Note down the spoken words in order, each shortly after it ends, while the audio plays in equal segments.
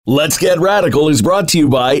Let's Get Radical is brought to you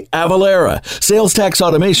by Avalara, sales tax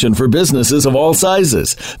automation for businesses of all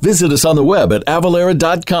sizes. Visit us on the web at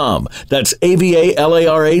avalara.com. That's AVALARA.com.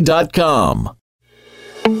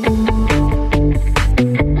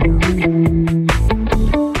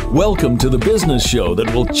 Welcome to the business show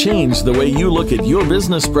that will change the way you look at your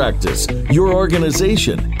business practice, your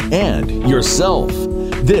organization, and yourself.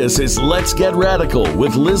 This is Let's Get Radical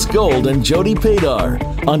with Liz Gold and Jody Padar.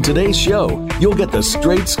 On today's show, you'll get the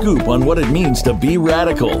straight scoop on what it means to be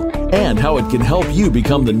radical and how it can help you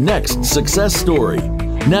become the next success story.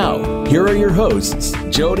 Now, here are your hosts,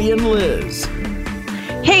 Jody and Liz.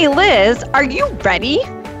 Hey, Liz, are you ready?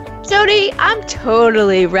 Jody, I'm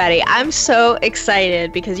totally ready. I'm so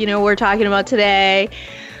excited because, we're talking about today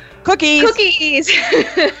cookies.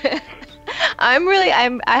 I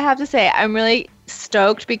have to say, I'm really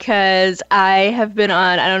stoked because I have been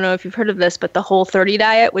on, I don't know if you've heard of this, but the Whole30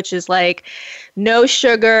 diet, which is like no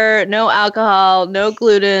sugar, no alcohol, no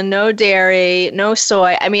gluten, no dairy, no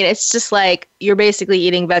soy. I mean, it's just like you're basically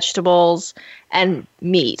eating vegetables and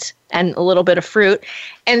meat and a little bit of fruit.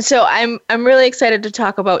 And so I'm really excited to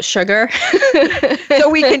talk about sugar. So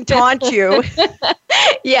we can taunt you.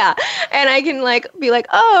 Yeah. And I can be like,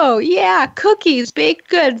 oh yeah, cookies, baked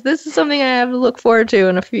goods. This is something I have to look forward to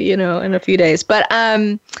in a few days. But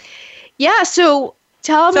yeah, so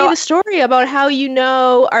tell me the story about how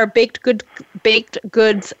our baked goods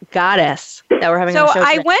goddess that we're having on the show today.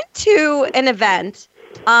 I went to an event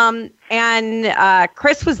and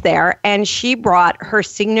Chris was there, and she brought her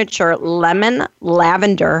signature lemon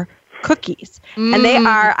lavender cookies. And they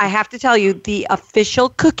are, I have to tell you, the official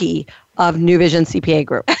cookie of New Vision CPA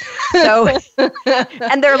Group. So,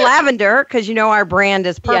 and they're lavender because our brand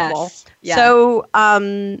is purple. Yes. Yeah. So,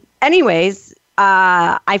 anyways,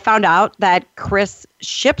 I found out that Chris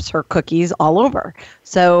ships her cookies all over.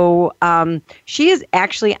 So she is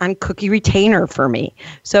actually on Cookie Retainer for me.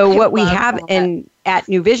 So what we have at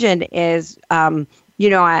New Vision is, I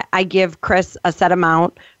give Chris a set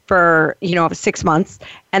amount for, 6 months.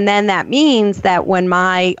 And then that means that when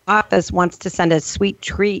my office wants to send a sweet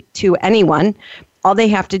treat to anyone, all they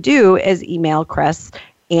have to do is email Chris,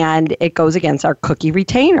 and it goes against our Cookie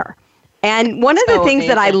Retainer. And one of the things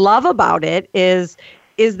that I love about it is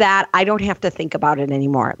that I don't have to think about it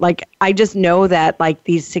anymore. Like, I just know that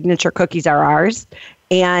these signature cookies are ours,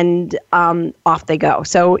 and off they go.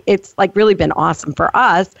 So it's really been awesome for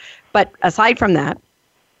us. But aside from that,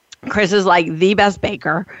 Chris is the best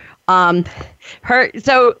baker. A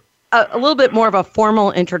little bit more of a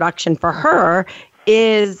formal introduction for her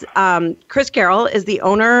is Chris Carroll is the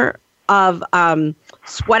owner of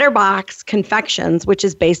Sweaterbox Confections, which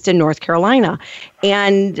is based in North Carolina.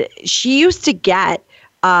 And she used to get,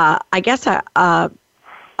 a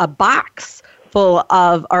box full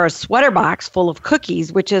of, or a sweater box full of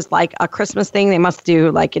cookies, which is like a Christmas thing they must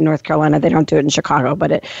do in North Carolina. They don't do it in Chicago,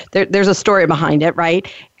 but there's a story behind it, right?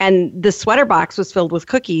 And the sweater box was filled with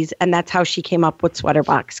cookies, and that's how she came up with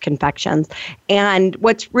Sweaterbox Confections. And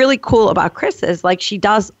what's really cool about Chris is she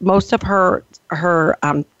does most of her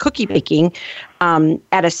cookie baking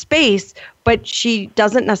at a space, but she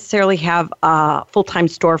doesn't necessarily have a full-time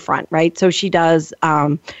storefront, right? So she does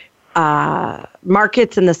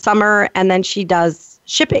markets in the summer, and then she does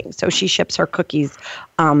shipping. So she ships her cookies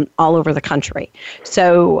all over the country.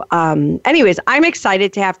 So anyways, I'm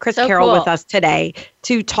excited to have Chris Carroll with us today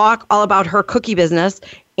to talk all about her cookie business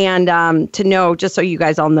and to know, just so you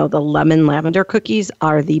guys all know, the lemon lavender cookies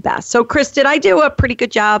are the best. So Chris, did I do a pretty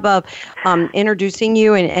good job of introducing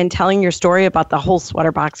you and telling your story about the whole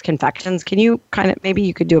Sweaterbox Confections? Can you maybe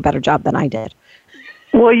you could do a better job than I did?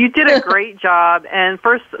 Well, you did a great job. And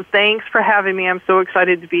first, thanks for having me. I'm so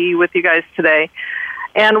excited to be with you guys today.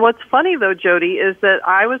 And what's funny, though, Jody, is that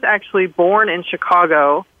I was actually born in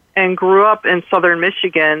Chicago and grew up in southern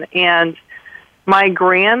Michigan. And my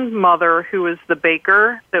grandmother, who was the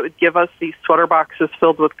baker that would give us these sweater boxes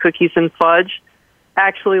filled with cookies and fudge,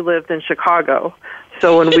 actually lived in Chicago.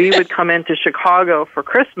 So when we would come into Chicago for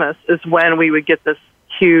Christmas is when we would get this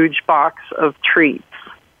huge box of treats.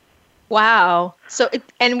 Wow. So,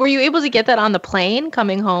 and were you able to get that on the plane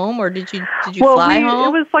coming home, or did you fly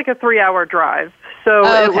home? It was like a 3-hour drive. So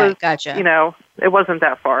it was, gotcha. It wasn't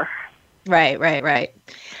that far. Right.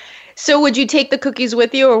 So would you take the cookies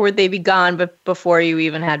with you, or would they be gone before you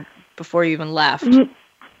even left?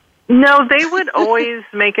 No, they would always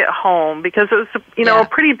make it home because it was, a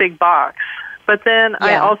pretty big box. But then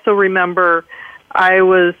I also remember I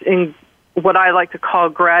was in what I like to call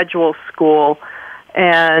graduate school,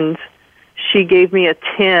 and she gave me a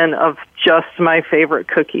tin of just my favorite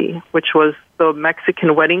cookie, which was the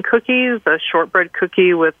Mexican wedding cookies, the shortbread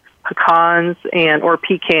cookie with pecans or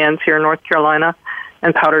pecans here in North Carolina,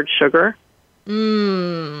 and powdered sugar.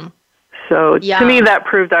 Mmm. So to me, that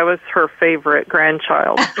proved I was her favorite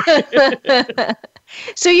grandchild.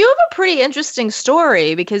 So you have a pretty interesting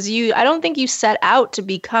story because I don't think you set out to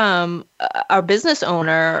become a business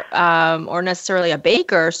owner or necessarily a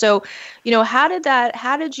baker. So, how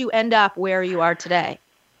did you end up where you are today?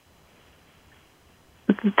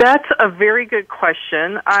 That's a very good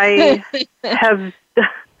question. I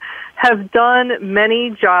have done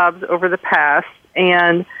many jobs over the past,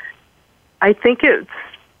 and I think it's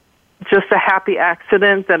just a happy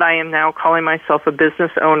accident that I am now calling myself a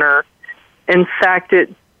business owner. In fact,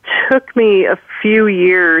 it took me a few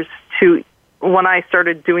years when I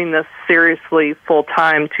started doing this seriously full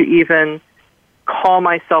time, to even call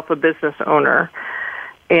myself a business owner.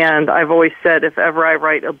 And I've always said, if ever I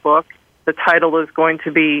write a book, the title is going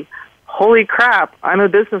to be, "Holy crap, I'm a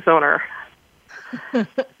business owner."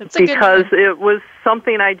 Because it was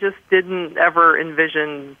something I just didn't ever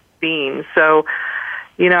envision being. So,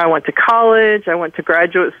 I went to college, I went to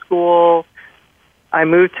graduate school, I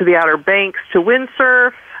moved to the Outer Banks to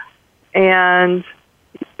windsurf, and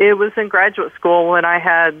it was in graduate school when I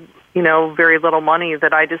had, very little money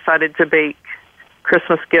that I decided to bake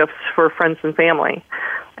Christmas gifts for friends and family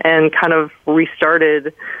and kind of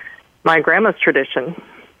restarted my grandma's tradition.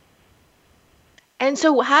 And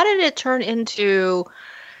so how did it turn into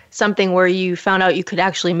something where you found out you could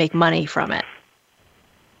actually make money from it?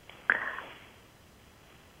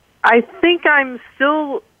 I think I'm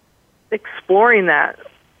still exploring that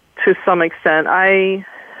to some extent. I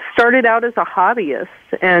started out as a hobbyist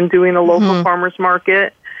and doing a local farmer's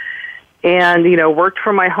market and, worked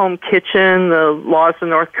from my home kitchen. The laws in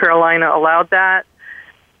North Carolina allowed that.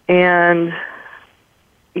 And,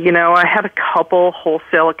 I had a couple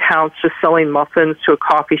wholesale accounts just selling muffins to a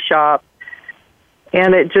coffee shop.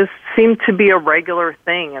 And it just seemed to be a regular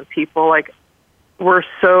thing. And people were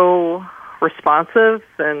so responsive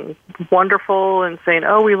and wonderful and saying,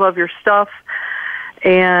 "Oh, we love your stuff."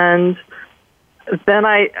 And then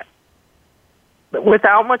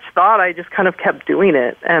without much thought, I just kind of kept doing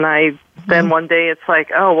it. And then one day it's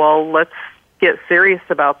like, "Oh, well, let's get serious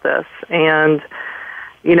about this." And,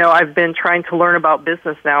 I've been trying to learn about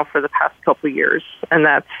business now for the past couple of years. And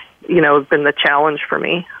that's, been the challenge for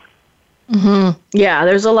me. Mm-hmm. Yeah,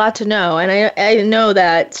 there's a lot to know. And I know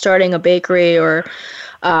that starting a bakery or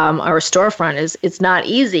a storefront it's not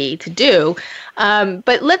easy to do.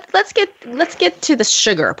 But let's get to the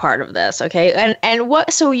sugar part of this, okay?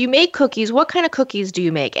 So you make cookies. What kind of cookies do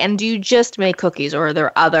you make? And do you just make cookies, or are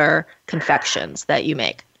there other confections that you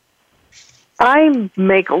make? I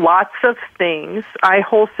make lots of things. I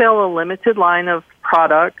wholesale a limited line of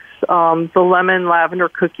products. The lemon lavender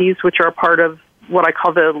cookies, which are part of what I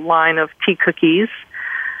call the line of tea cookies.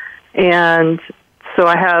 And so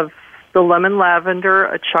I have the lemon lavender,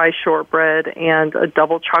 a chai shortbread, and a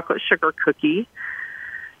double chocolate sugar cookie.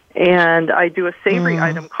 And I do a savory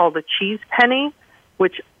item called a cheese penny,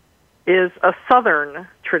 which is a Southern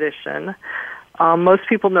tradition. Most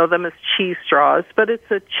people know them as cheese straws, but it's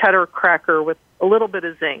a cheddar cracker with a little bit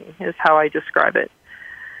of zing, is how I describe it.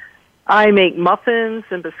 I make muffins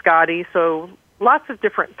and biscotti, so lots of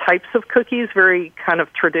different types of cookies, very kind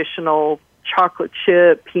of traditional chocolate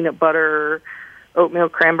chip, peanut butter, oatmeal,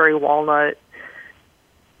 cranberry, walnut.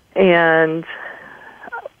 And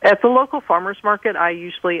at the local farmer's market, I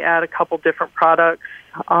usually add a couple different products.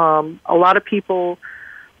 A lot of people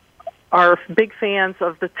are big fans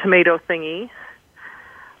of the tomato thingy,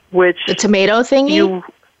 which... The tomato thingy?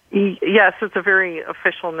 Yes, it's a very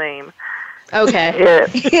official name. Okay.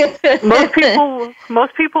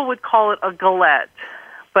 Most people would call it a galette,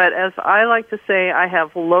 but as I like to say, I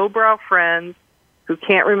have lowbrow friends who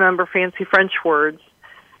can't remember fancy French words,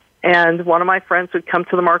 and one of my friends would come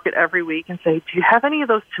to the market every week and say, "Do you have any of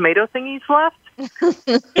those tomato thingies left?"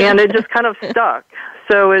 And it just kind of stuck.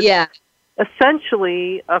 So it's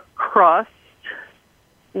essentially a crust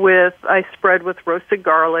I spread with roasted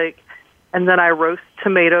garlic, and then I roast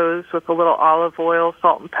tomatoes with a little olive oil,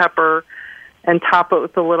 salt and pepper, and top it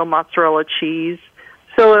with a little mozzarella cheese.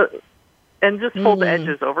 And just fold the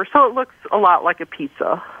edges over. So it looks a lot like a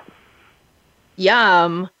pizza.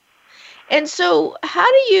 Yum. And so how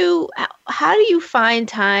do you find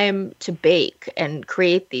time to bake and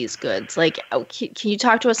create these goods? Can you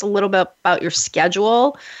talk to us a little bit about your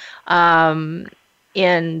schedule? And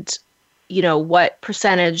what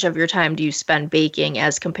percentage of your time do you spend baking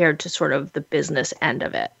as compared to sort of the business end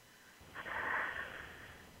of it?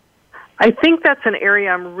 I think that's an area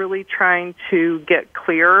I'm really trying to get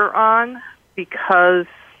clear on, because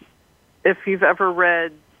if you've ever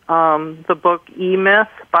read the book E-Myth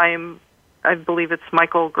by, I believe it's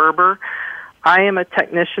Michael Gerber. I am a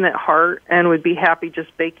technician at heart and would be happy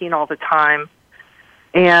just baking all the time.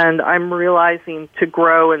 And I'm realizing to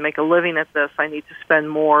grow and make a living at this, I need to spend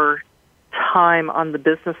more time on the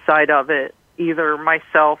business side of it, either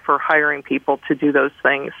myself or hiring people to do those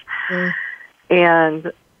things.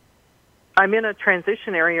 And I'm in a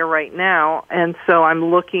transition area right now, and so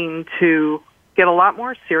I'm looking to get a lot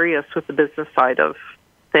more serious with the business side of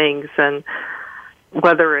things, and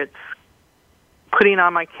whether it's putting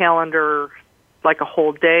on my calendar like a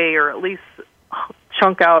whole day or at least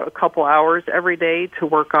chunk out a couple hours every day to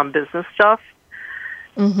work on business stuff.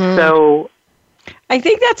 So I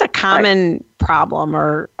think that's a common problem,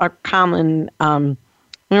 or a common,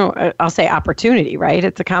 I'll say opportunity, right?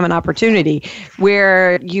 It's a common opportunity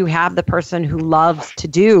where you have the person who loves to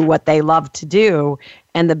do what they love to do,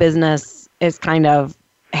 and the business is kind of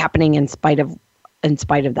happening in spite of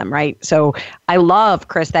them, right? So I love,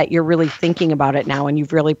 Chris, that you're really thinking about it now, and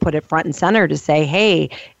you've really put it front and center to say, hey,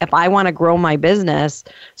 if I want to grow my business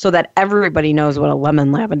so that everybody knows what a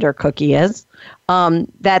lemon lavender cookie is,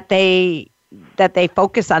 that they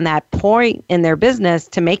focus on that point in their business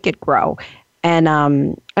to make it grow. And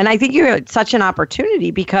I think you're at such an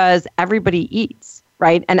opportunity because everybody eats,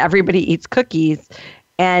 right? And everybody eats cookies,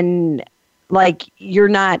 and like, you're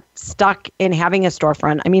not stuck in having a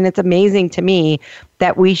storefront. I mean, it's amazing to me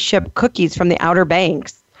that we ship cookies from the Outer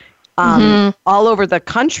Banks all over the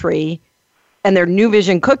country, and they're New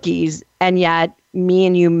Vision cookies, and yet me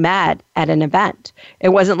and you met at an event. It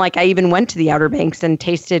wasn't like I even went to the Outer Banks and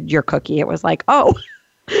tasted your cookie. It was like, oh,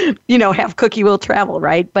 have cookie will travel,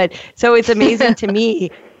 right? But so it's amazing to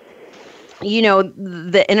me,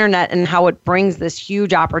 the internet and how it brings this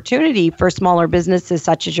huge opportunity for smaller businesses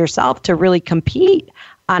such as yourself to really compete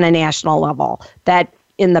on a national level that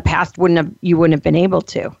in the past you wouldn't have been able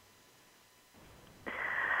to.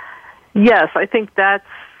 Yes, I think that's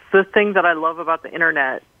the thing that I love about the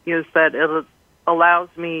internet, is that it allows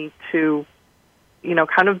me to,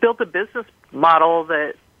 kind of build a business model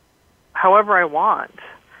that however I want.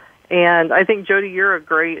 And I think, Jody, you're a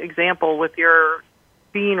great example with your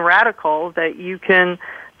being radical, that you can,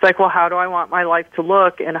 it's like, well, how do I want my life to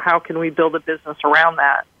look, and how can we build a business around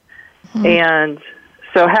that? And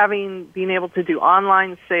so being able to do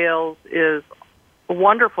online sales is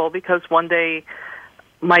wonderful, because one day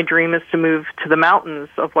my dream is to move to the mountains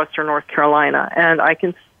of Western North Carolina, and I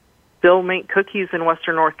can still make cookies in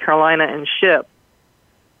Western North Carolina and ship.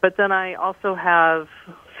 But then I also have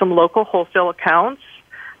some local wholesale accounts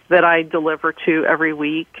that I deliver to every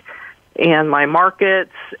week, and my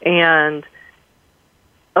markets, and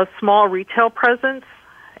a small retail presence.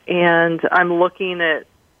 And I'm looking at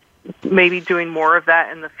maybe doing more of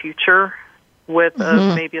that in the future with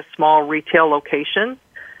maybe a small retail location.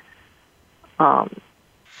 So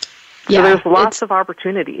there's lots of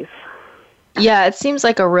opportunities. Yeah, it seems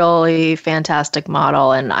like a really fantastic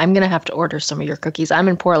model, and I'm going to have to order some of your cookies. I'm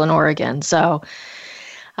in Portland, Oregon, so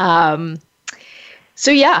I'm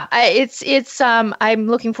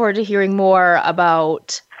looking forward to hearing more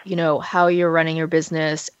about, how you're running your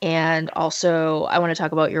business, and also I want to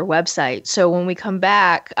talk about your website. So when we come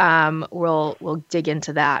back, we'll dig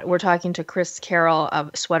into that. We're talking to Chris Carroll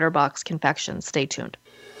of Sweater Box Confections. Stay tuned.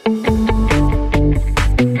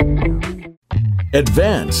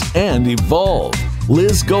 Advance and evolve.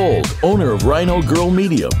 Liz Gold, owner of Rhino Girl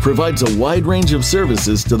Media, provides a wide range of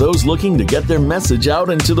services to those looking to get their message out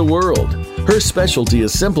into the world. Her specialty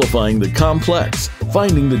is simplifying the complex,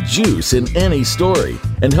 finding the juice in any story,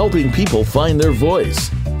 and helping people find their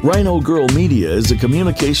voice. Rhino Girl Media is a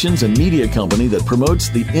communications and media company that promotes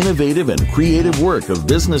the innovative and creative work of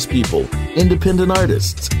business people, independent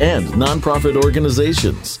artists, and nonprofit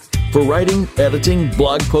organizations. For writing, editing,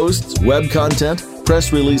 blog posts, web content,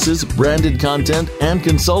 press releases, branded content, and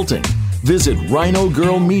consulting, visit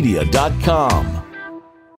rhinogirlmedia.com.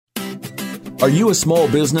 Are you a small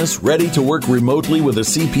business ready to work remotely with a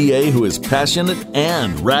CPA who is passionate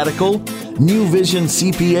and radical? New Vision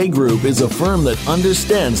CPA Group is a firm that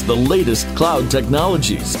understands the latest cloud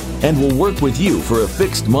technologies and will work with you for a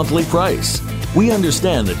fixed monthly price. We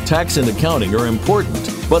understand that tax and accounting are important,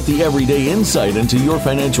 but the everyday insight into your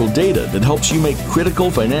financial data that helps you make critical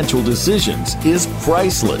financial decisions is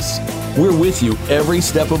priceless. We're with you every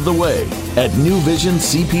step of the way at New Vision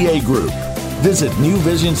CPA Group. Visit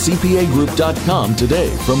newvisioncpagroup.com today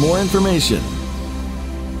for more information.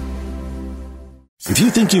 If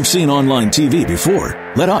you think you've seen online TV before,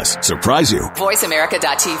 Let us surprise you.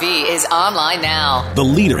 VoiceAmerica.tv is online now. The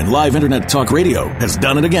leader in live Internet talk radio has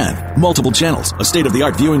done it again. Multiple channels, a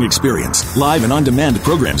state-of-the-art viewing experience, live and on-demand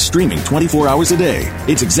programs streaming 24 hours a day.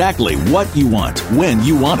 It's exactly what you want, when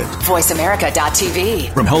you want it.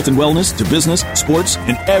 VoiceAmerica.tv. From health and wellness to business, sports,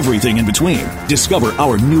 and everything in between. Discover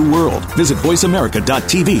our new world. Visit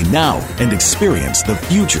VoiceAmerica.tv now and experience the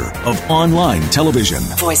future of online television.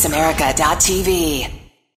 VoiceAmerica.tv.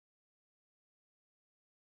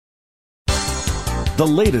 The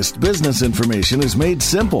latest business information is made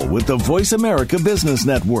simple with the Voice America Business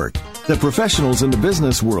Network. The professionals in the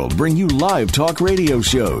business world bring you live talk radio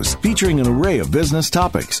shows featuring an array of business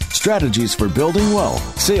topics, strategies for building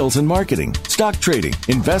wealth, sales and marketing, stock trading,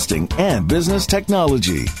 investing, and business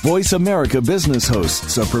technology. Voice America Business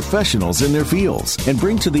hosts are professionals in their fields and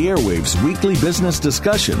bring to the airwaves weekly business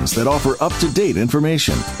discussions that offer up-to-date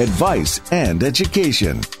information, advice, and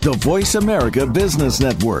education. The Voice America Business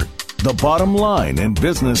Network. The bottom line in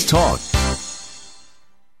business talk.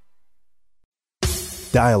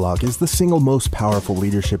 Dialogue is the single most powerful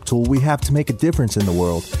leadership tool we have to make a difference in the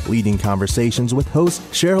world. Leading Conversations with host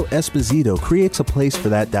Cheryl Esposito creates a place for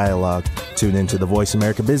that dialogue. Tune into the Voice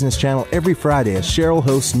America Business Channel every Friday as Cheryl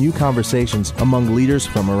hosts new conversations among leaders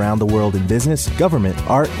from around the world in business, government,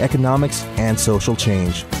 art, economics, and social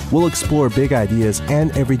change. We'll explore big ideas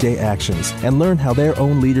and everyday actions and learn how their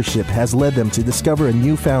own leadership has led them to discover a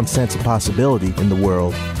newfound sense of possibility in the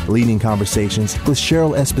world. Leading Conversations with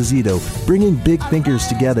Cheryl Esposito, bringing big thinkers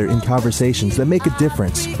together in conversations that make a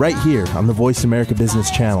difference right here on the Voice America Business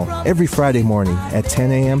Channel every Friday morning at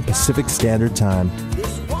 10 a.m. Pacific Standard Time.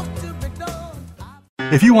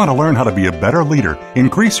 If you want to learn how to be a better leader,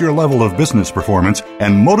 increase your level of business performance,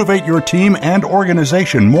 and motivate your team and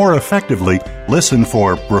organization more effectively, listen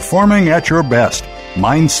for Performing at Your Best,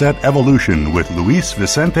 Mindset Evolution with Luis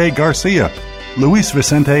Vicente Garcia. Luis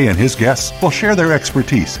Vicente and his guests will share their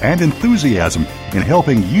expertise and enthusiasm in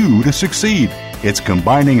helping you to succeed. It's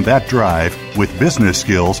combining that drive with business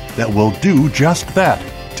skills that will do just that.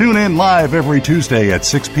 Tune in live every Tuesday at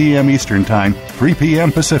 6 p.m. Eastern Time, 3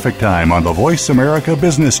 p.m. Pacific Time on the Voice America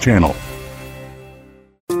Business Channel.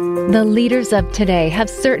 The leaders of today have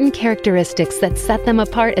certain characteristics that set them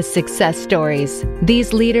apart as success stories.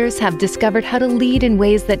 These leaders have discovered how to lead in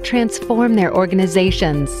ways that transform their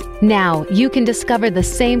organizations. Now, you can discover the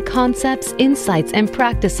same concepts, insights, and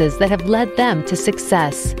practices that have led them to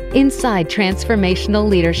success. Inside Transformational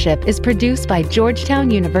Leadership is produced by Georgetown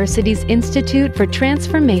University's Institute for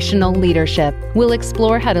Transformational Leadership. We'll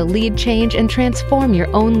explore how to lead change and transform your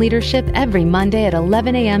own leadership every Monday at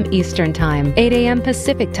 11 a.m. Eastern Time, 8 a.m.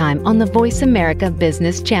 Pacific Time on the Voice America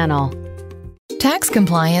Business Channel. Tax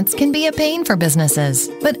compliance can be a pain for businesses,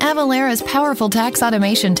 but Avalara's powerful tax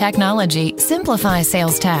automation technology simplifies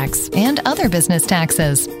sales tax and other business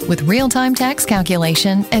taxes with real-time tax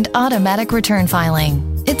calculation and automatic return filing.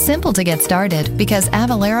 It's simple to get started because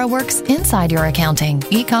Avalara works inside your accounting,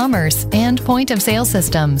 e-commerce, and point-of-sale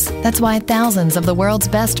systems. That's why thousands of the world's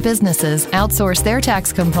best businesses outsource their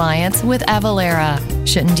tax compliance with Avalara.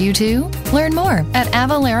 Shouldn't you too? Learn more at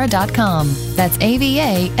avalara.com. That's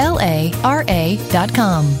AVALARA.com.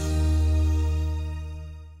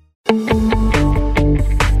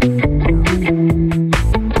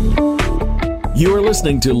 You are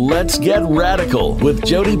listening to Let's Get Radical with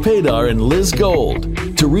Jody Padar and Liz Gold.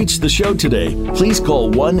 To reach the show today, please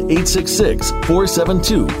call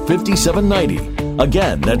 1-866-472-5790.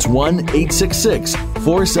 Again, that's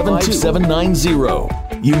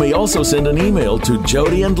 1-866-472-5790. You may also send an email to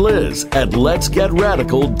Jody and Liz at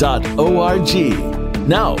letsgetradical.org.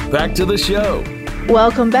 Now, back to the show.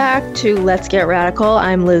 Welcome back to Let's Get Radical.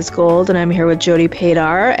 I'm Liz Gold, and I'm here with Jody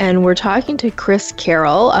Padar, and we're talking to Chris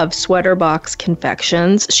Carroll of Sweater Box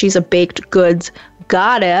Confections. She's a baked goods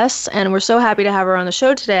goddess, and we're so happy to have her on the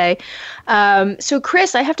show today. So,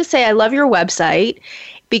 Chris, I have to say I love your website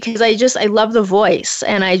because I love the voice,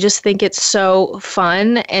 and I just think it's so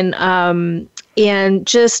fun and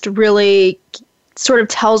just really sort of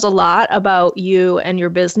tells a lot about you and your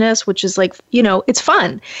business, which is like, it's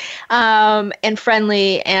fun and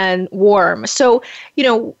friendly and warm. So,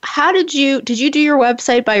 how did you do your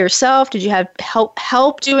website by yourself? Did you have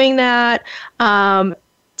help doing that?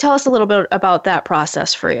 Tell us a little bit about that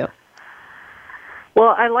process for you.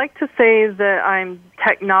 Well, I like to say that I'm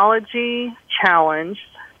technology challenged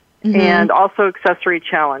and also accessory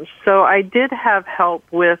challenged. So I did have help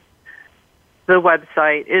with the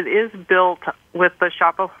website. It is built with the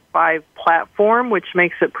Shopify platform, which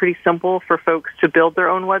makes it pretty simple for folks to build their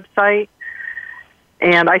own website.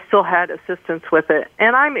 And I still had assistance with it.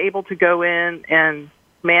 And I'm able to go in and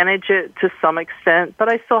manage it to some extent, but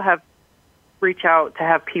I still have reach out to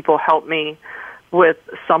have people help me with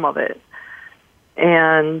some of it.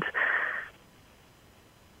 And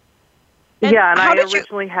I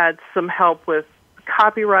originally had some help with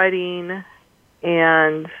copywriting,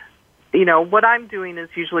 and, what I'm doing is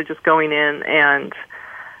usually just going in and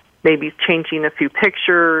maybe changing a few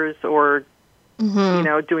pictures or,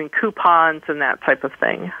 doing coupons and that type of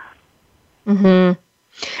thing. Mm-hmm.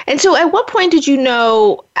 And so at what point did you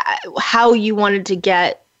know how you wanted to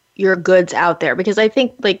get your goods out there? Because I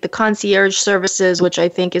think like the concierge services, which I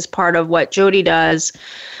think is part of what Jody does,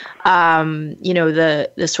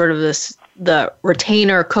 the sort of the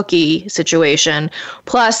retainer cookie situation,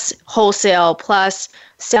 plus wholesale, plus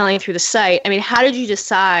selling through the site. I mean, how did you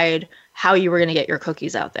decide how you were going to get your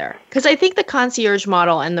cookies out there? Because I think the concierge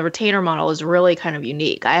model and the retainer model is really kind of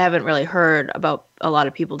unique. I haven't really heard about a lot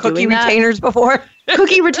of people doing that. Cookie retainers before?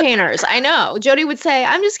 Cookie retainers. I know. Jody would say,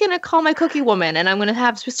 I'm just going to call my cookie woman and I'm going to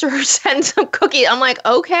have her send some cookies. I'm like,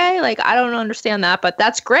 okay, like, I don't understand that, but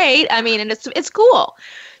that's great. I mean, and it's cool.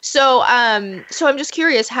 So I'm just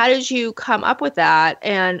curious, how did you come up with that?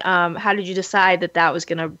 And how did you decide that was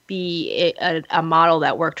going to be a model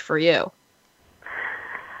that worked for you?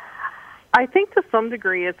 I think to some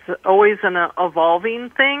degree it's always an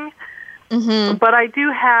evolving thing, but I do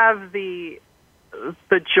have the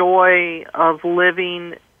joy of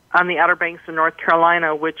living on the Outer Banks of North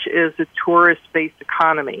Carolina, which is a tourist-based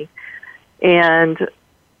economy. And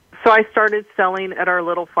so I started selling at our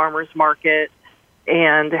little farmers market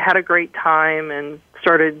and had a great time and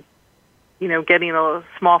started, getting a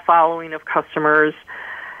small following of customers.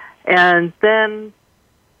 And then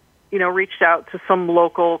reached out to some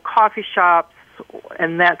local coffee shops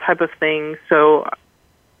and that type of thing. So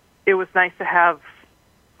it was nice to have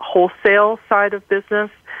wholesale side of business.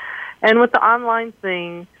 And with the online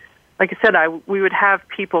thing, like I said, we would have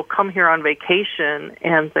people come here on vacation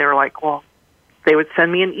and they were like, well, they would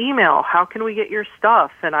send me an email. How can we get your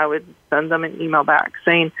stuff? And I would send them an email back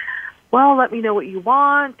saying, well, let me know what you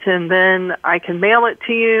want and then I can mail it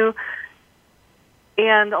to you.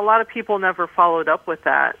 And a lot of people never followed up with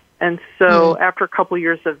that. And so after a couple of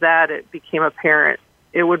years of that, it became apparent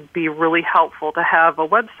it would be really helpful to have a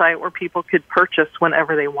website where people could purchase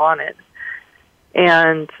whenever they wanted.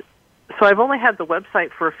 And so I've only had the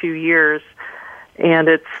website for a few years, and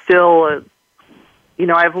it's still,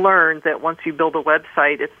 I've learned that once you build a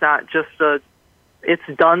website, it's not just it's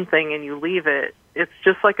done thing and you leave it. It's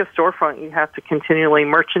just like a storefront. You have to continually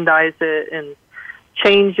merchandise it and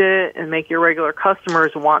change it and make your regular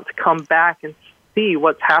customers want to come back and see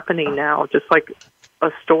what's happening now, just like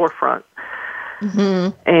a storefront.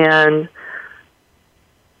 And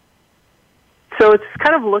so it's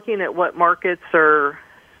kind of looking at what markets are,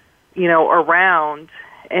 around.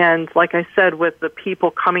 And like I said, with the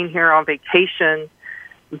people coming here on vacation,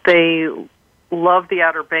 they love the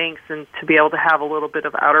Outer Banks, and to be able to have a little bit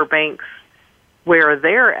of Outer Banks where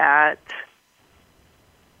they're at,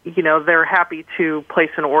 they're happy to place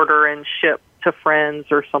an order and ship to friends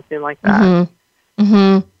or something like that.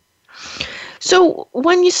 So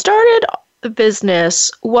when you started the business,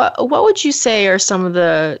 what would you say are some of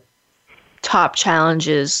the top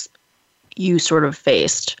challenges you sort of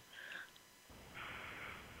faced?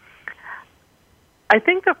 I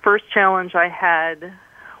think the first challenge I had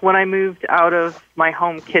when I moved out of my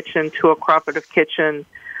home kitchen to a cooperative kitchen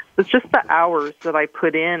was just the hours that I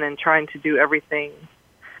put in and trying to do everything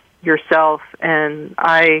yourself. And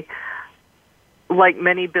I, like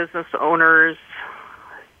many business owners,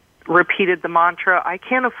 repeated the mantra, I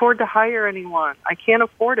can't afford to hire anyone. I can't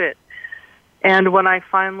afford it. And when I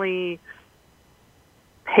finally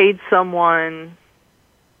paid someone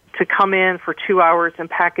to come in for 2 hours and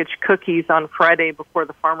package cookies on Friday before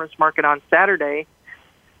the farmer's market on Saturday,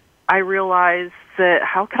 I realized that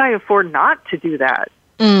how could I afford not to do that?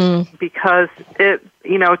 Because it,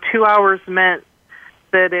 2 hours meant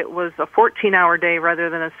that it was a 14-hour day rather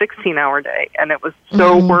than a 16-hour day. And it was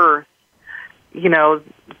so worth,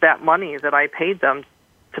 that money that I paid them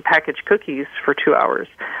to package cookies for 2 hours.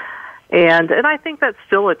 And I think that's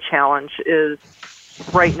still a challenge is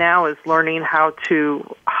right now is learning how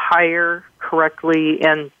to hire correctly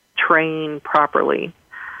and train properly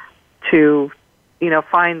to,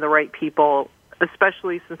 find the right people,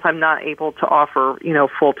 especially since I'm not able to offer,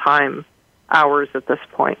 full-time hours at this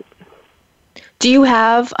point. Do you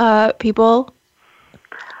have people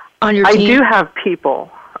on your team? I do have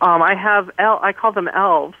people. I have I call them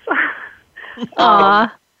elves.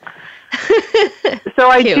 Aww. So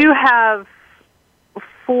I do have,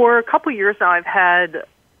 for a couple years now, I've had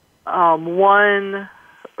one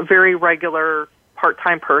very regular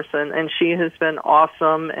part-time person, and she has been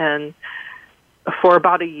awesome. And for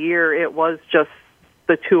about a year, it was just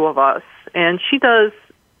the two of us. And she does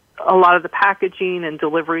a lot of the packaging and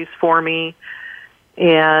deliveries for me.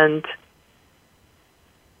 And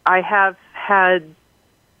I'd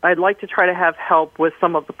like to try to have help with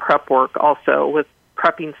some of the prep work also, with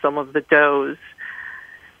prepping some of the doughs.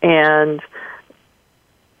 And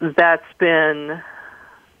that's been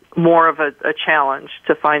more of a challenge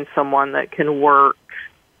to find someone that can work,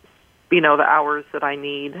 the hours that I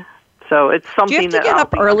need. So it's something that Do you have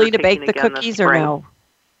to get up early to bake the cookies or no?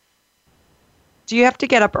 Do you have to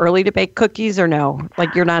get up early to bake cookies or no?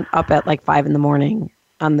 Like you're not up at like 5 a.m.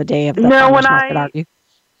 on the day of the farmer's market, are you?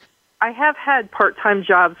 I have had part-time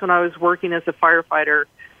jobs when I was working as a firefighter.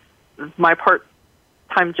 My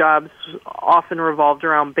part-time jobs often revolved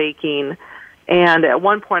around baking. And at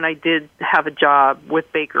one point I did have a job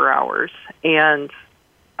with baker hours. And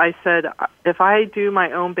I said, if I do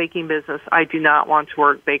my own baking business, I do not want to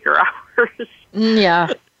work baker hours. Yeah.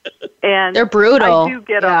 And they're brutal.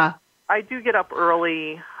 I do get up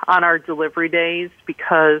early on our delivery days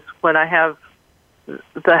because when I have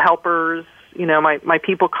the helpers, my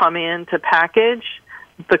people come in to package,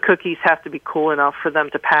 the cookies have to be cool enough for them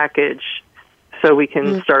to package so we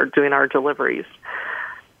can start doing our deliveries.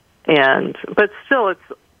 But still, it's,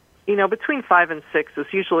 between 5 and 6 is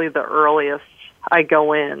usually the earliest I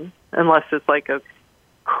go in, unless it's like a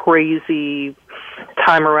crazy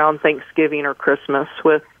time around Thanksgiving or Christmas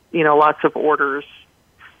with, lots of orders,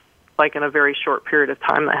 like in a very short period of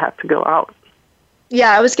time that have to go out.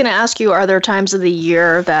 Yeah, I was going to ask you, are there times of the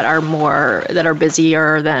year that are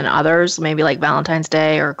busier than others, maybe like Valentine's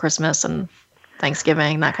Day or Christmas and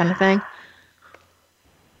Thanksgiving, that kind of thing?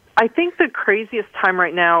 I think the craziest time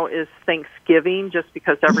right now is Thanksgiving, just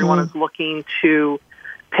because everyone is looking to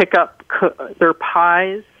pick up their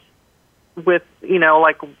pies with,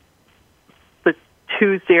 like the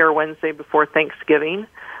Tuesday or Wednesday before Thanksgiving.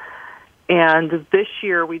 And this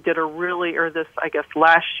year last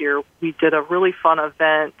year, we did a really fun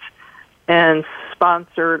event and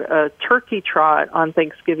sponsored a turkey trot on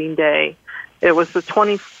Thanksgiving Day. It was the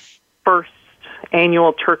 21st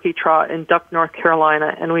annual turkey trot in Duck, North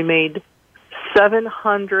Carolina, and we made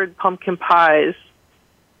 700 pumpkin pies.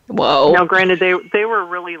 Whoa. Now, granted, they were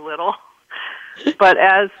really little, but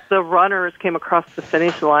as the runners came across the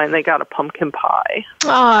finish line, they got a pumpkin pie.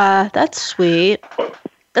 Ah, that's sweet.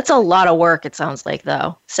 That's a lot of work, it sounds like,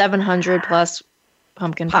 though. 700 plus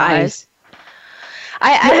pumpkin pies.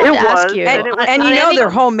 I have to ask you. And they're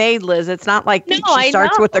homemade, Liz. It's not like she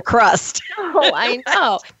starts with the crust. No, I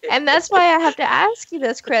know. And that's why I have to ask you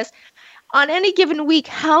this, Chris. On any given week,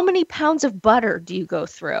 how many pounds of butter do you go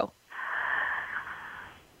through?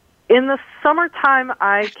 In the summertime,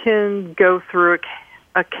 I can go through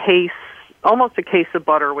almost a case of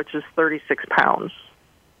butter, which is 36 pounds.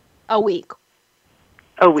 A week.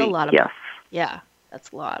 A week, a lot of yes. butter. Yeah,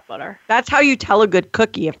 that's a lot of butter. That's how you tell a good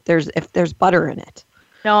cookie, if there's butter in it.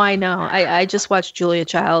 No, I know. I just watched Julia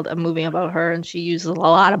Child, a movie about her, and she uses a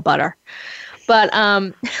lot of butter. But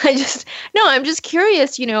I'm just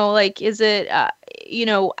curious, is it,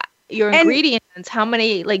 your ingredients, how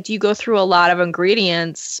many, do you go through a lot of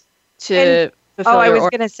ingredients to fulfill I was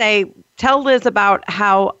going to say, tell Liz about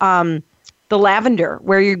how the lavender,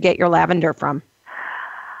 where you get your lavender from.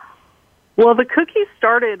 Well, the cookies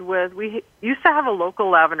started with, we used to have a local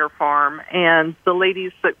lavender farm, and the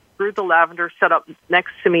ladies that grew the lavender set up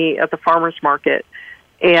next to me at the farmer's market.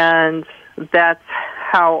 And that's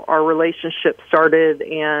how our relationship started,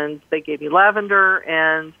 and they gave me lavender,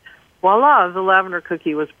 and voila, the lavender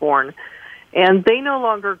cookie was born. And they no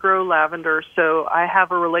longer grow lavender, so I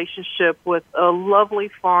have a relationship with a lovely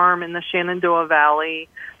farm in the Shenandoah Valley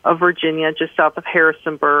of Virginia, just south of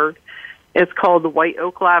Harrisonburg. It's called the White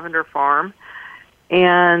Oak Lavender Farm,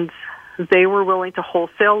 and they were willing to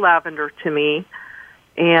wholesale lavender to me.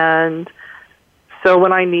 And so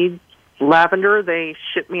when I need lavender, they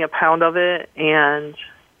ship me a pound of it, and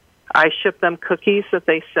I ship them cookies that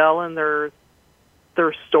they sell in their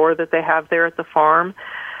store that they have there at the farm.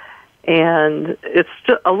 And it's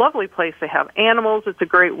a lovely place. They have animals. It's a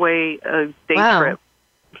great way, a day trip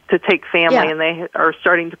to take family, and they are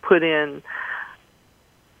starting to put in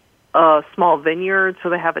a small vineyard, so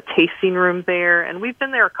they have a tasting room there, and we've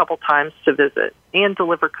been there a couple times to visit and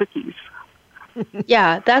deliver cookies.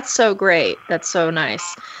 Yeah, that's so great. That's so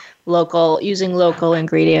nice. Using local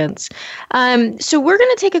ingredients. So we're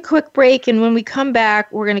going to take a quick break, and when we come back,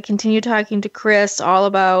 we're going to continue talking to Chris all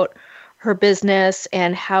about her business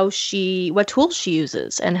and what tools she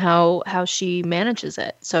uses and how she manages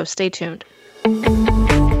it. So stay tuned.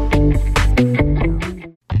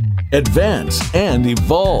 Advance and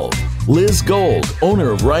evolve. Liz Gold, owner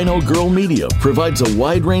of Rhino Girl Media, provides a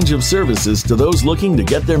wide range of services to those looking to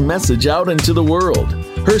get their message out into the world.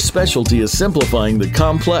 Her specialty is simplifying the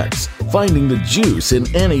complex, finding the juice in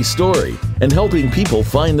any story, and helping people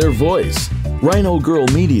find their voice. Rhino Girl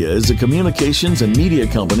Media is a communications and media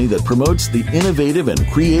company that promotes the innovative and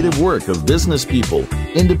creative work of business people,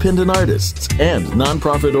 independent artists, and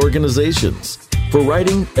nonprofit organizations. For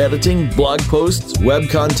writing, editing, blog posts, web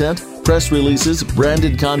content, press releases,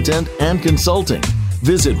 branded content, and consulting,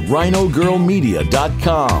 visit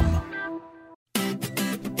rhinogirlmedia.com.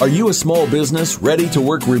 Are you a small business ready to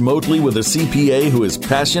work remotely with a CPA who is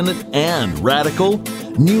passionate and radical?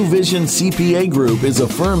 New Vision CPA Group is a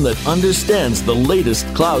firm that understands the latest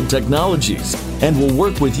cloud technologies and will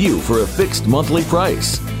work with you for a fixed monthly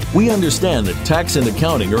price. We understand that tax and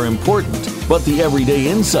accounting are important, but the everyday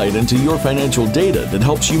insight into your financial data that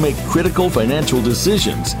helps you make critical financial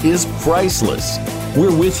decisions is priceless.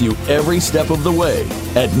 We're with you every step of the way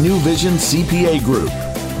at New Vision CPA Group.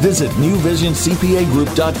 Visit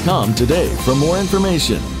newvisioncpagroup.com today for more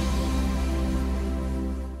information.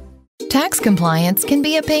 Tax compliance can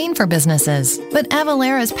be a pain for businesses, but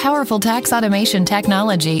Avalara's powerful tax automation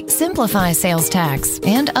technology simplifies sales tax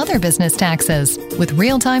and other business taxes with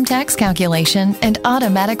real-time tax calculation and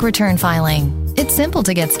automatic return filing. It's simple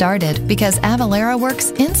to get started because Avalara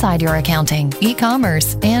works inside your accounting,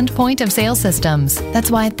 e-commerce, and point-of-sale systems. That's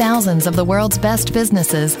why thousands of the world's best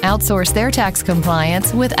businesses outsource their tax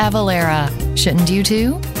compliance with Avalara. Shouldn't you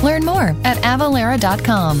too? Learn more at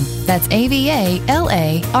avalara.com. That's AVALARA.com.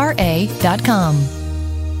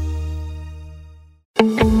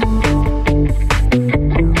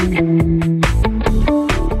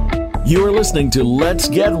 You are listening to Let's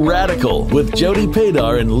Get Radical with Jody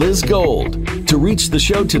Padar and Liz Gold. To reach the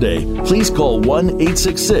show today, please call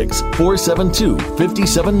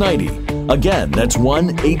 1-866-472-5790. Again, that's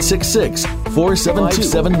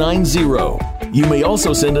 1-866-472-5790. You may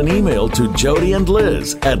also send an email to Jody and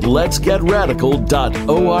Liz at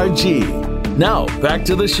letsgetradical.org. Now, back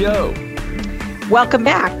to the show. Welcome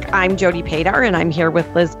back. I'm Jody Padar, and I'm here with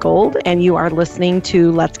Liz Gold, and you are listening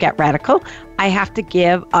to Let's Get Radical. I have to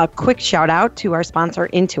give a quick shout out to our sponsor,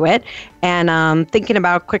 Intuit, and thinking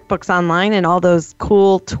about QuickBooks Online and all those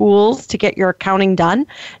cool tools to get your accounting done.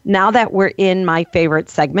 Now that we're in my favorite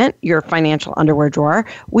segment, your financial underwear drawer,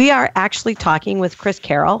 we are actually talking with Chris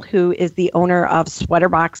Carroll, who is the owner of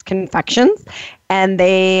Sweaterbox Confections. And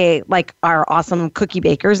they are awesome cookie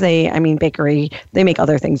bakers. Bakery. They make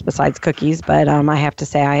other things besides cookies, but I have to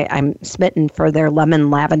say I'm smitten for their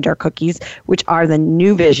lemon lavender cookies, which are the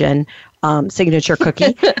New Vision signature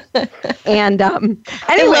cookie. And anyway,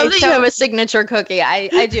 I love that you have a signature cookie.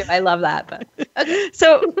 I do. I love that. But okay.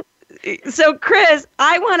 So Chris,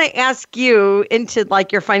 I want to ask you into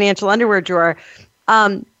your financial underwear drawer.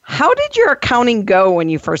 How did your accounting go when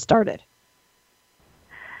you first started?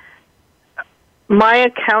 My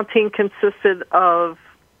accounting consisted of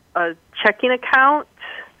a checking account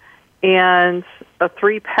and a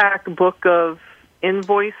 3-pack book of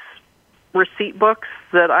invoice receipt books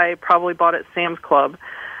that I probably bought at Sam's Club.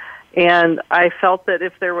 And I felt that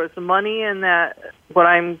if there was money in that, what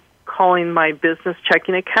I'm calling my business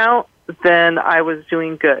checking account, then I was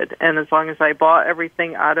doing good. And as long as I bought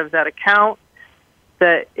everything out of that account,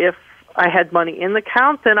 that if I had money in the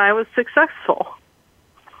account, then I was successful.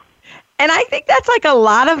 And I think that's a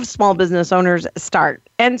lot of small business owners start.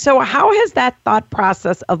 And so how has that thought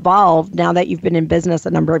process evolved now that you've been in business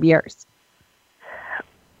a number of years?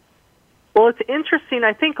 Well, it's interesting.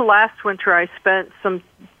 I think last winter I spent some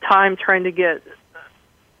time trying to get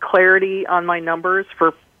clarity on my numbers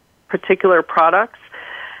for particular products.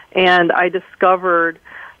 And I discovered,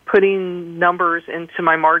 putting numbers into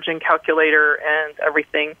my margin calculator and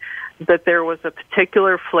everything, that there was a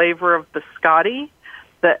particular flavor of biscotti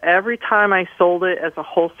that every time I sold it as a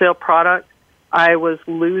wholesale product, I was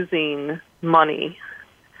losing money.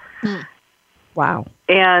 Wow.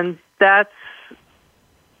 And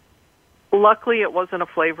luckily it wasn't a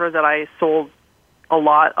flavor that I sold a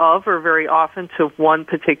lot of or very often to one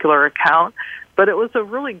particular account, but it was a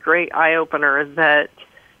really great eye-opener that,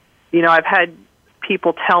 I've had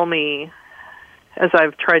people tell me as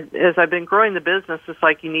I've been growing the business, it's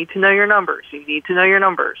you need to know your numbers. You need to know your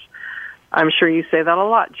numbers. I'm sure you say that a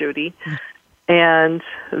lot, Jody. And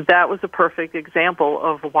that was a perfect example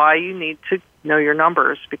of why you need to know your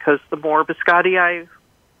numbers, because the more biscotti I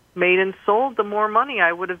made and sold, the more money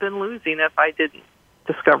I would have been losing if I didn't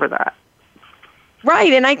discover that.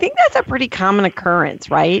 Right. And I think that's a pretty common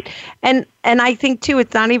occurrence, right? And I think, too,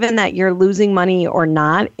 it's not even that you're losing money or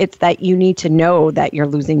not. It's that you need to know that you're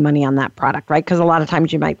losing money on that product, right? Because a lot of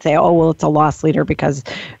times you might say, oh, well, it's a loss leader because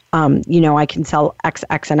I can sell X,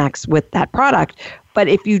 X, and X with that product. But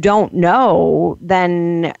if you don't know,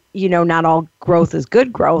 then, not all growth is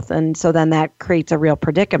good growth. And so then that creates a real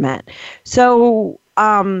predicament. So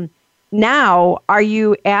now, are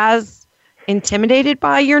you as intimidated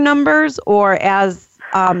by your numbers, or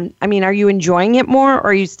are you enjoying it more, or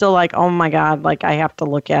are you still like, oh my God, like I have to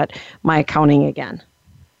look at my accounting again?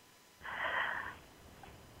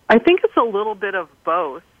 I think it's a little bit of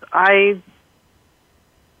both. I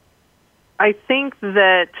think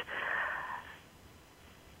that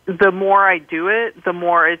the more I do it, the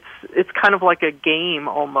more it's kind of like a game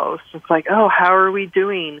almost. It's like, oh, how are we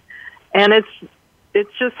doing? And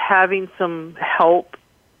it's just having some help,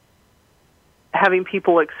 having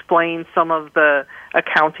people explain some of the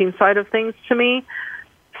accounting side of things to me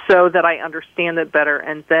so that I understand it better,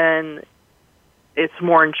 and then it's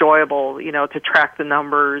more enjoyable, to track the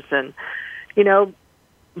numbers and,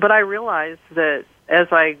 but I realize that as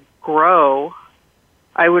I grow,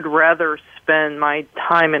 I would rather spend my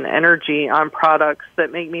time and energy on products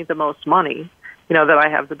that make me the most money, that I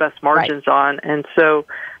have the best margins on. And so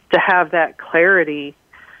to have that clarity,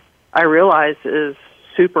 I realize is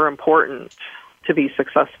super important to be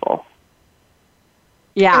successful.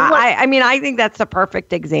 Yeah, I think that's a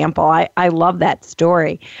perfect example. I love that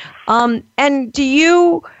story. And did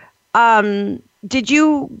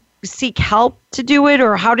you seek help to do it,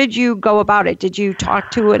 or how did you go about it? Did you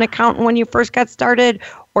talk to an accountant when you first got started,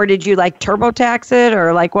 or did you TurboTax it,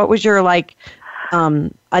 or what was your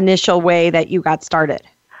initial way that you got started?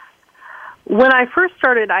 When I first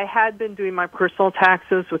started, I had been doing my personal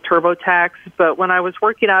taxes with TurboTax, but when I was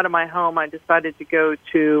working out of my home, I decided to go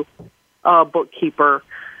to a bookkeeper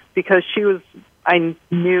because I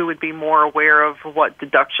knew would be more aware of what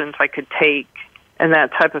deductions I could take and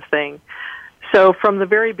that type of thing. So from the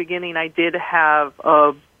very beginning, I did have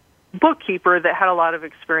a bookkeeper that had a lot of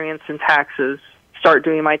experience in taxes start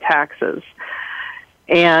doing my taxes.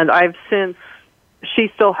 And she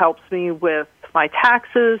still helps me with my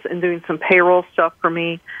taxes and doing some payroll stuff for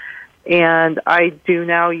me. And I do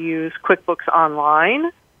now use QuickBooks Online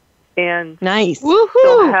and nice.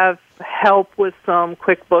 Still have help with some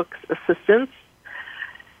QuickBooks assistance.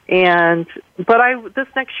 But this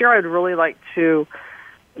next year, I'd really like to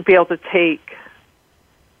be able to take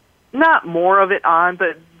not more of it on,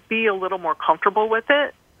 but be a little more comfortable with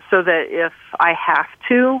it, so that if I have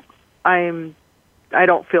to, I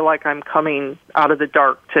don't feel like I'm coming out of the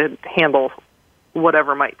dark to handle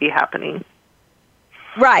whatever might be happening.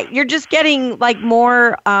 Right. You're just getting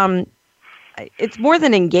more, it's more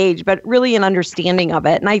than engaged, but really an understanding of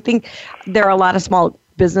it. And I think there are a lot of small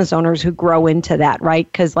business owners who grow into that, right?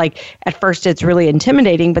 Because at first it's really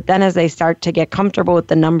intimidating, but then as they start to get comfortable with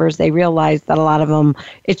the numbers, they realize that a lot of them,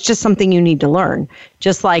 it's just something you need to learn.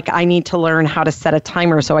 Just like I need to learn how to set a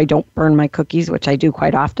timer so I don't burn my cookies, which I do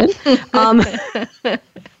quite often.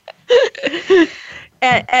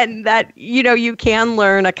 And that, you can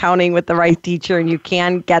learn accounting with the right teacher, and you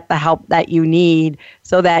can get the help that you need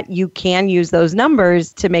so that you can use those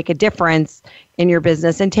numbers to make a difference in your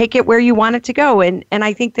business and take it where you want it to go. And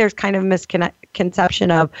I think there's kind of a misconception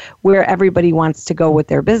of where everybody wants to go with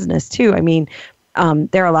their business too. I mean,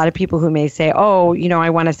 there are a lot of people who may say, oh, I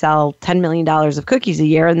want to sell $10 million of cookies a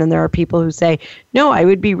year. And then there are people who say, no, I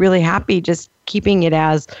would be really happy just keeping it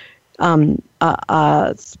as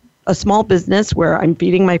a small business where I'm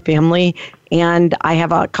feeding my family and I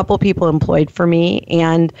have a couple people employed for me,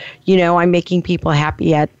 and I'm making people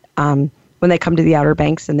happy at when they come to the Outer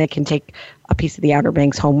Banks, and they can take a piece of the Outer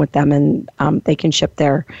Banks home with them, and they can ship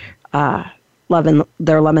their lemon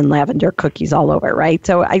lavender cookies all over, right?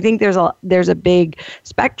 So I think there's a big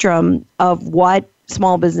spectrum of what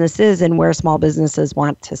small business is and where small businesses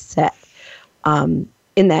want to sit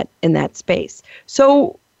in that space.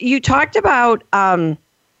 So you talked about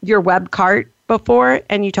your web cart before,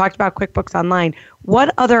 and you talked about QuickBooks Online.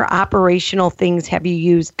 What other operational things have you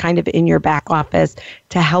used kind of in your back office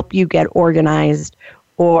to help you get organized,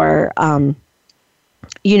 or to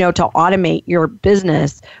automate your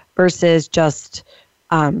business versus just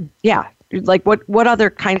what other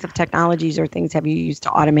kinds of technologies or things have you used to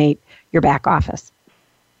automate your back office?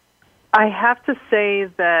 I have to say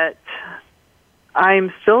that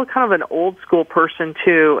I'm still kind of an old school person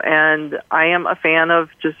too, and I am a fan of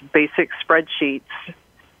just basic spreadsheets.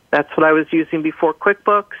 That's what I was using before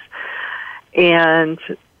QuickBooks, and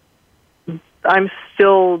I'm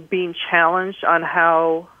still being challenged on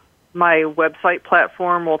how my website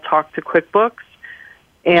platform will talk to QuickBooks,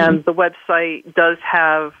 and the website does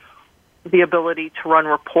have the ability to run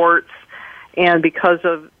reports, and because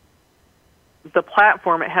of the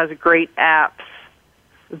platform, it has great apps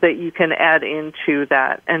that you can add into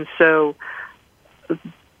that. And so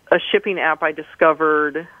a shipping app I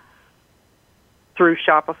discovered through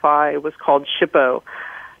Shopify was called Shippo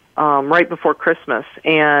right before Christmas,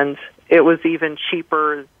 and it was even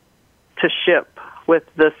cheaper to ship with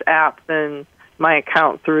this app than my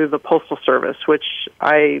account through the Postal Service, which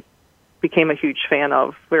I became a huge fan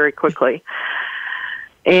of very quickly.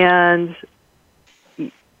 And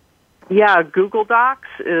yeah, Google Docs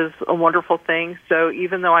is a wonderful thing. So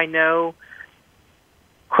even though I know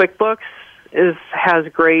QuickBooks has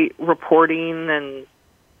great reporting and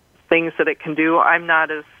things that it can do, I'm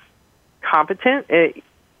not as competent at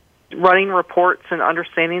running reports and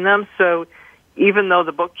understanding them. So even though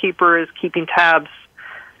the bookkeeper is keeping tabs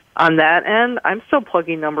on that end, I'm still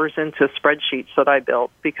plugging numbers into spreadsheets that I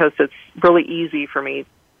built because it's really easy for me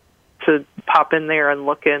to pop in there and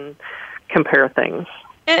look and compare things.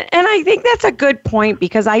 And I think that's a good point,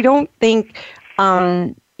 because I don't think,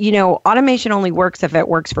 automation only works if it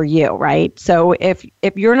works for you, right? So if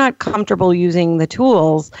you're not comfortable using the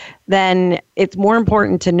tools, then it's more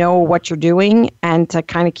important to know what you're doing and to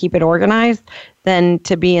kind of keep it organized than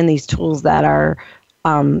to be in these tools that are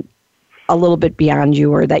a little bit beyond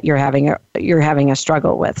you, or that you're having a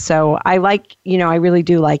struggle with. So I really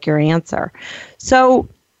do like your answer. So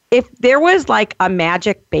if there was like a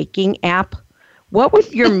magic baking app, what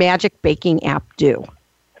would your magic baking app do?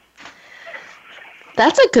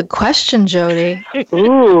 That's a good question, Jody.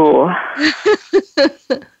 Ooh.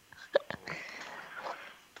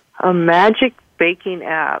 A magic baking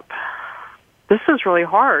app. This is really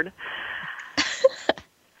hard.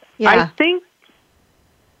 Yeah. I think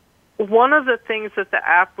one of the things that the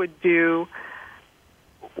app would do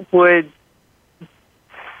would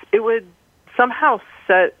somehow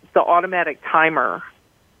set the automatic timer,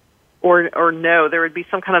 or no, there would be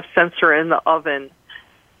some kind of sensor in the oven.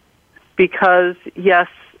 Because, yes,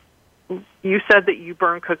 you said that you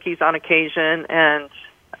burn cookies on occasion, and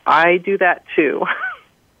I do that too.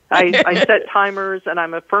 I set timers, and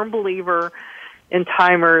I'm a firm believer in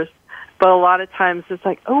timers, but a lot of times it's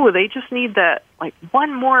like, oh, they just need that, like,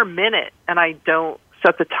 one more minute, and I don't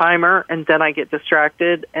set the timer, and then I get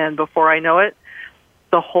distracted, and before I know it,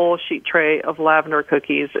 the whole sheet tray of lavender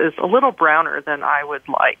cookies is a little browner than I would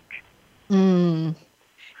like. Mm.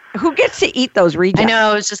 Who gets to eat those rejects? I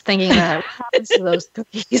know, I was just thinking that. What happens to those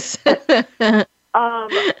cookies?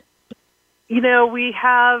 We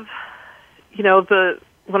have,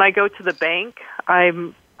 when I go to the bank, I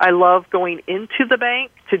love going into the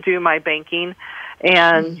bank to do my banking,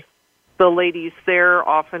 and the ladies there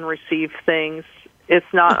often receive things. It's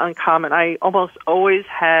not uncommon. I almost always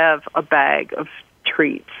have a bag of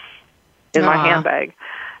treats in my handbag.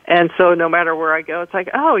 And so no matter where I go, it's like,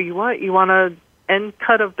 oh, you want a end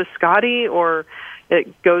cut of biscotti, or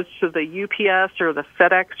it goes to the UPS or the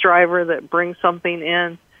FedEx driver that brings something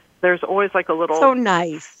in. There's always like a little so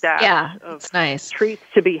nice stash of nice treats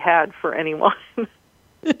to be had for anyone.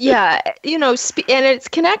 Yeah, and it's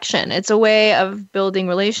connection. It's a way of building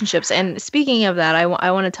relationships. And speaking of that, I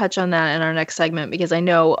want to touch on that in our next segment, because I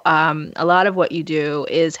know a lot of what you do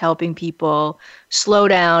is helping people slow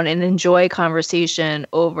down and enjoy conversation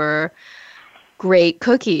over great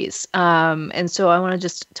cookies. And so I want to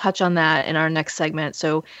just touch on that in our next segment.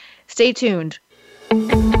 So stay tuned.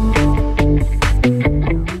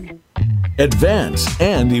 Advance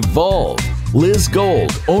and evolve. Liz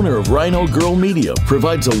Gold, owner of Rhino Girl Media,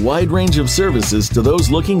 provides a wide range of services to those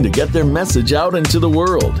looking to get their message out into the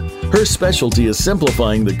world. Her specialty is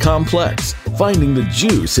simplifying the complex, finding the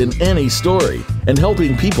juice in any story, and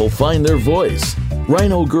helping people find their voice.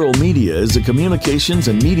 Rhino Girl Media is a communications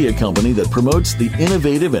and media company that promotes the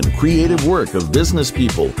innovative and creative work of business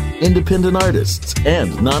people, independent artists,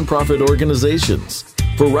 and nonprofit organizations.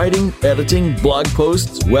 For writing, editing, blog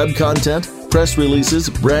posts, web content, press releases,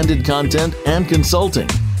 branded content, and consulting,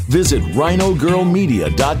 visit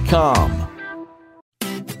rhinogirlmedia.com.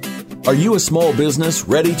 Are you a small business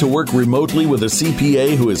ready to work remotely with a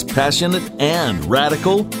CPA who is passionate and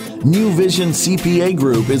radical? New Vision CPA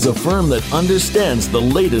Group is a firm that understands the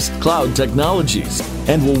latest cloud technologies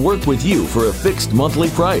and will work with you for a fixed monthly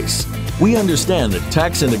price. We understand that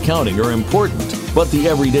tax and accounting are important, but the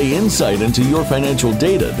everyday insight into your financial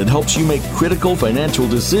data that helps you make critical financial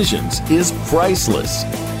decisions is priceless.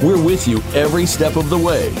 We're with you every step of the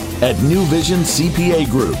way at New Vision CPA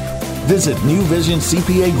Group. Visit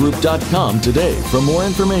newvisioncpagroup.com today for more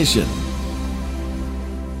information.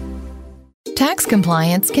 Tax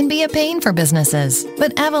compliance can be a pain for businesses,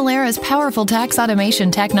 but Avalara's powerful tax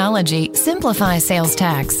automation technology simplifies sales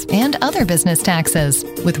tax and other business taxes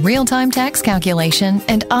with real-time tax calculation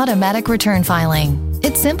and automatic return filing.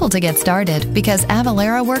 It's simple to get started because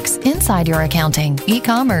Avalara works inside your accounting,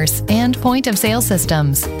 e-commerce, and point-of-sale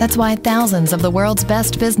systems. That's why thousands of the world's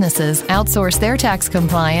best businesses outsource their tax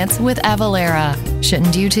compliance with Avalara.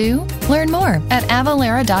 Shouldn't you too? Learn more at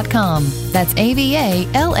Avalara.com. That's Avalara.com.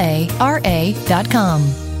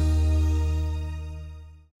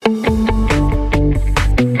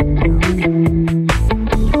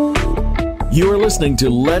 You are listening to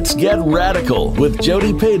Let's Get Radical with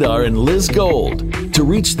Jody Padar and Liz Gold. To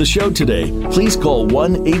reach the show today, please call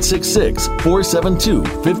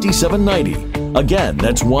 1-866-472-5790. Again,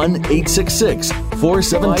 that's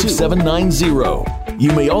 1-866-472-5790.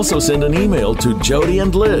 You may also send an email to Jody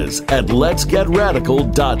and Liz at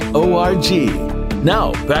letsgetradical.org.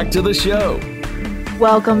 Now, back to the show.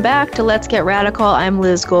 Welcome back to Let's Get Radical. I'm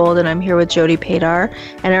Liz Gold, and I'm here with Jody Padar.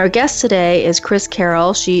 And our guest today is Chris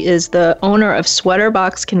Carroll. She is the owner of Sweater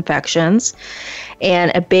Box Confections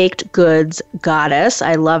and a baked goods goddess.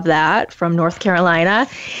 I love that, from North Carolina.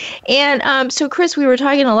 And so, Chris, we were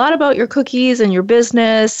talking a lot about your cookies and your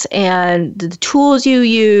business and the tools you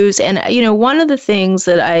use. And, one of the things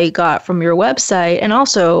that I got from your website and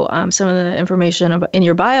also some of the information in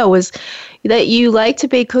your bio was that you like to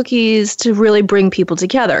bake cookies to really bring people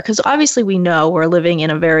together. Because obviously we know we're living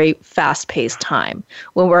in a very fast-paced time.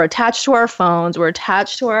 When we're attached to our phones, we're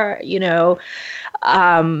attached to our,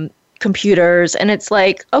 computers. And it's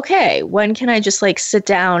like, okay, when can I just sit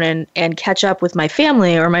down and catch up with my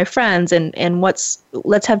family or my friends and let's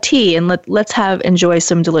have tea and let's enjoy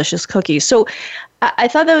some delicious cookies. So I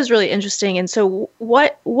thought that was really interesting. And so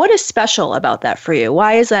what is special about that for you?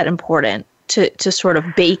 Why is that important to sort of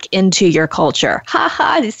bake into your culture? Ha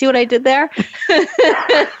ha, do you see what I did there?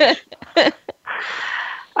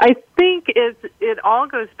 I think it all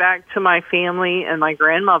goes back to my family and my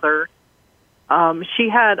grandmother. She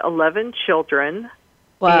had 11 children.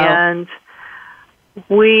 Wow. And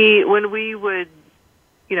when we would,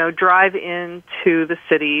 drive into the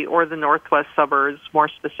city or the northwest suburbs, more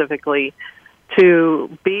specifically,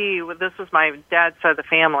 this was my dad's side of the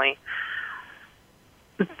family.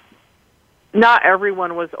 Not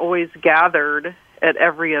everyone was always gathered at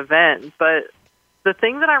every event, but the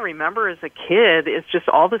thing that I remember as a kid is just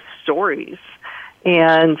all the stories.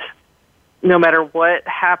 And no matter what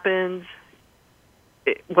happened,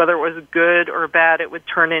 whether it was good or bad, it would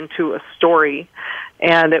turn into a story,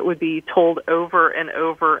 and it would be told over and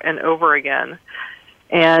over and over again.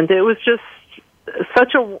 And it was just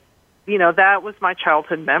such a, that was my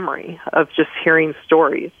childhood memory of just hearing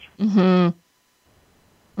stories. Mm-hmm.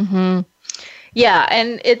 Mm-hmm. Yeah,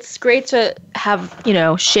 and it's great to have,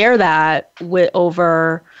 share that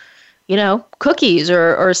over, cookies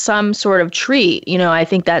or some sort of treat. I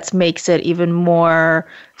think that makes it even more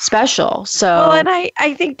special. So, well, and I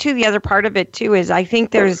think too, the other part of it too is I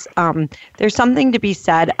think there's something to be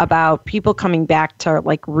said about people coming back to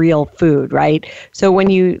real food, right? So when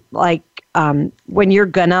you when you're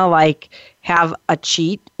gonna have a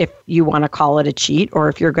cheat, if you want to call it a cheat, or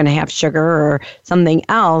if you're gonna have sugar or something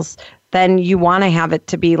else, then you want to have it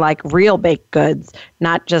to be real baked goods,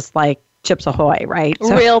 not just Chips Ahoy, right?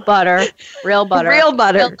 So, real butter. Real butter.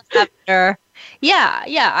 Yeah,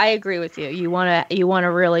 I agree with you. You want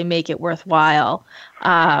to really make it worthwhile.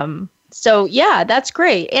 So yeah, that's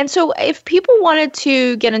great. And so if people wanted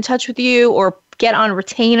to get in touch with you or get on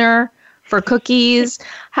retainer for cookies,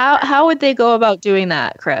 how would they go about doing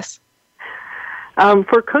that, Chris?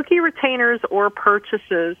 For cookie retainers or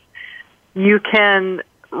purchases, you can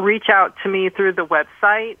reach out to me through the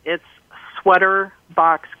website. It's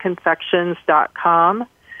sweaterboxconfections.com,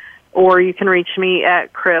 or you can reach me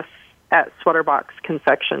at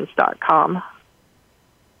chris@sweaterboxconfections.com.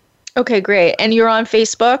 Okay, great. And you're on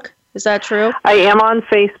Facebook? Is that true? I am on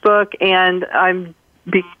Facebook, and I'm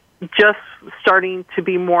just starting to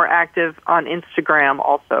be more active on Instagram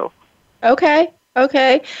also. Okay.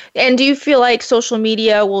 And do you feel like social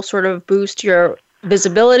media will sort of boost your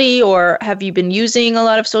visibility, or have you been using a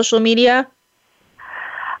lot of social media?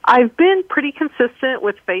 I've been pretty consistent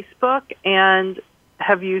with Facebook and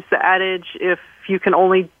have used the adage, if you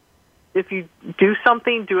do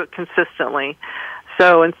something, do it consistently.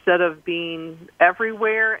 So instead of being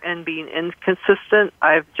everywhere and being inconsistent,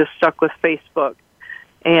 I've just stuck with Facebook.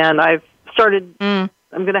 And I've started, I'm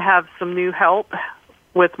going to have some new help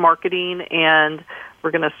with marketing, and we're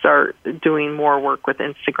going to start doing more work with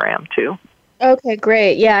Instagram too. Okay,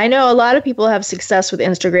 great. Yeah, I know a lot of people have success with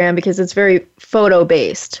Instagram because it's very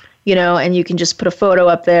photo-based, and you can just put a photo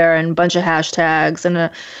up there and a bunch of hashtags and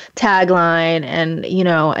a tagline. And,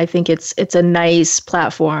 I think it's a nice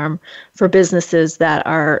platform for businesses that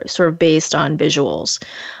are sort of based on visuals.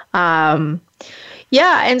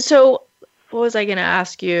 Yeah, and so What was I going to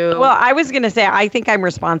ask you? Well, I was going to say, I think I'm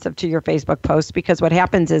responsive to your Facebook posts because what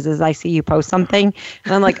happens is I see you post something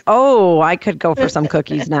and I'm like, oh, I could go for some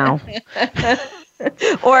cookies now.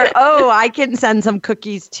 Or, oh, I can send some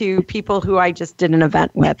cookies to people who I just did an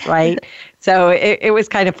event with, right? So it was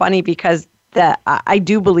kind of funny because I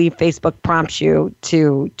do believe Facebook prompts you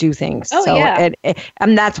to do things. Oh, so yeah.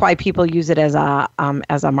 And that's why people use it as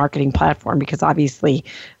a marketing platform because obviously,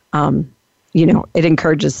 it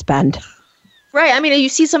encourages spend. Right. I mean, you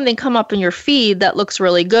see something come up in your feed that looks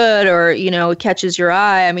really good or, it catches your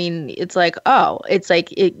eye. I mean, it's like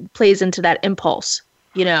it plays into that impulse,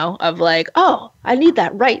 of like, oh, I need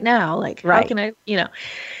that right now. Like, right. How can I,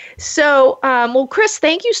 So, well, Chris,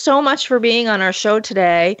 thank you so much for being on our show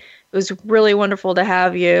today. It was really wonderful to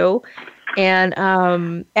have you. And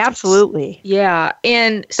absolutely. Yeah.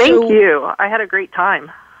 And thank you. I had a great time.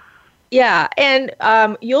 Yeah. And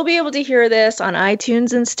you'll be able to hear this on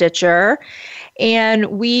iTunes and Stitcher. And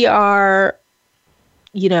we are,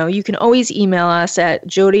 you can always email us at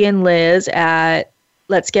Jody and Liz at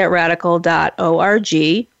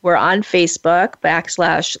letsgetradical.org. We're on Facebook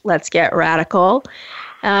 /Let'sGetRadical.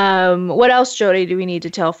 What else, Jody, do we need to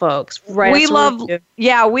tell folks?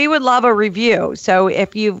 We would love a review. So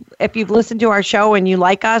if you've listened to our show and you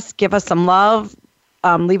like us, give us some love.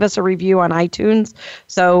 Leave us a review on iTunes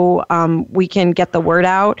so we can get the word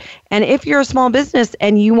out. And if you're a small business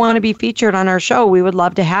and you want to be featured on our show, we would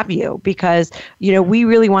love to have you because, we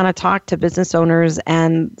really want to talk to business owners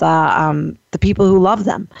and the people who love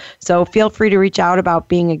them. So feel free to reach out about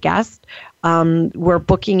being a guest. We're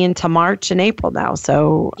booking into March and April now.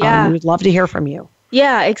 So we'd love to hear from you.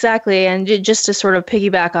 Yeah, exactly. And just to sort of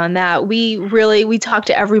piggyback on that, we talk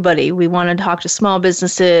to everybody. We want to talk to small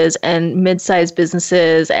businesses and mid-sized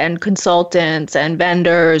businesses and consultants and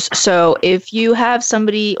vendors. So if you have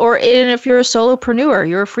somebody, and if you're a solopreneur,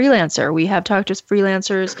 you're a freelancer, we have talked to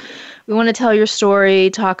freelancers. We want to tell your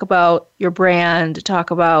story, talk about your brand, talk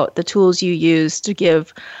about the tools you use to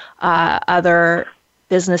give other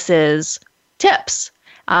businesses tips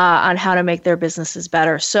on how to make their businesses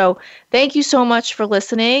better. So thank you so much for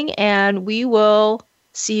listening, and we will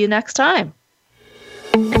see you next time.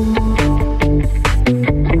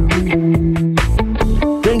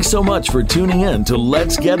 Thanks so much for tuning in to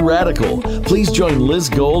Let's Get Radical. Please join Liz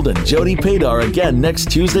Gold and Jody Padar again next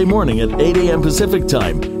Tuesday morning at 8 a.m. Pacific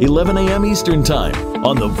Time, 11 a.m. Eastern Time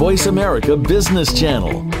on the Voice America Business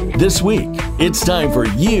Channel. This week, it's time for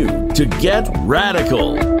you to get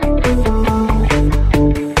radical.